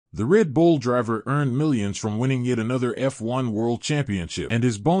The Red Bull driver earned millions from winning yet another F1 World Championship, and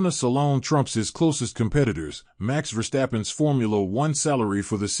his bonus alone trumps his closest competitors. Max Verstappen's Formula One salary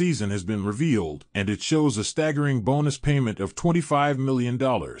for the season has been revealed, and it shows a staggering bonus payment of $25 million.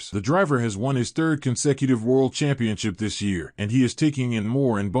 The driver has won his third consecutive World Championship this year, and he is taking in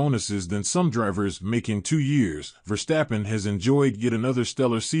more in bonuses than some drivers make in 2 years. Verstappen has enjoyed yet another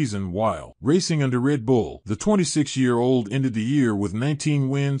stellar season while racing under Red Bull. The 26-year-old ended the year with 19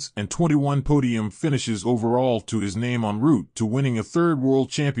 wins and 21 podium finishes overall to his name en route to winning a third world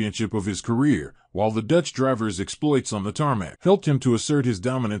championship of his career, while the Dutch driver's exploits on the tarmac helped him to assert his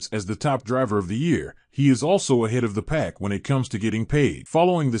dominance as the top driver of the year. He is also ahead of the pack when it comes to getting paid.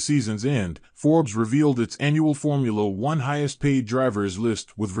 Following the season's end, Forbes revealed its annual Formula One highest-paid drivers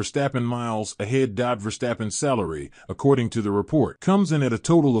list with Verstappen miles ahead. Verstappen's salary, according to the report, comes in at a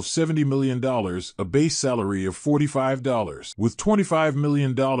total of $70 million, a base salary of $45, with $25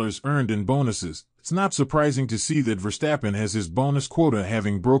 million earned in bonuses. It's not surprising to see that Verstappen has his bonus quota,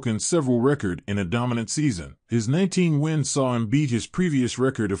 having broken several records in a dominant season. His 19 wins saw him beat his previous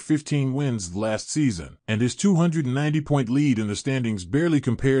record of 15 wins last season, and his 290-point lead in the standings barely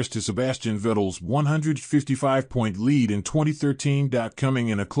compares to Sebastian Vettel's 155-point lead in 2013. Coming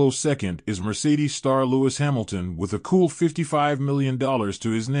in a close second is Mercedes star Lewis Hamilton with a cool $55 million to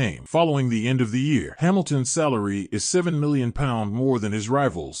his name. Following the end of the year, Hamilton's salary is £7 million more than his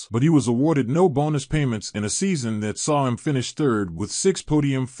rivals, but he was awarded no bonus payments in a season that saw him finish third with 6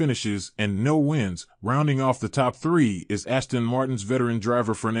 podium finishes and no wins. Rounding off the top 3 is Aston Martin's veteran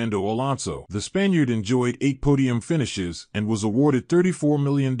driver Fernando Alonso. The Spaniard enjoyed 8 podium finishes and was awarded $34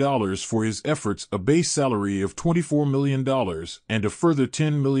 million for his efforts, a base salary of $24 million, and a further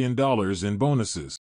 $10 million in bonuses.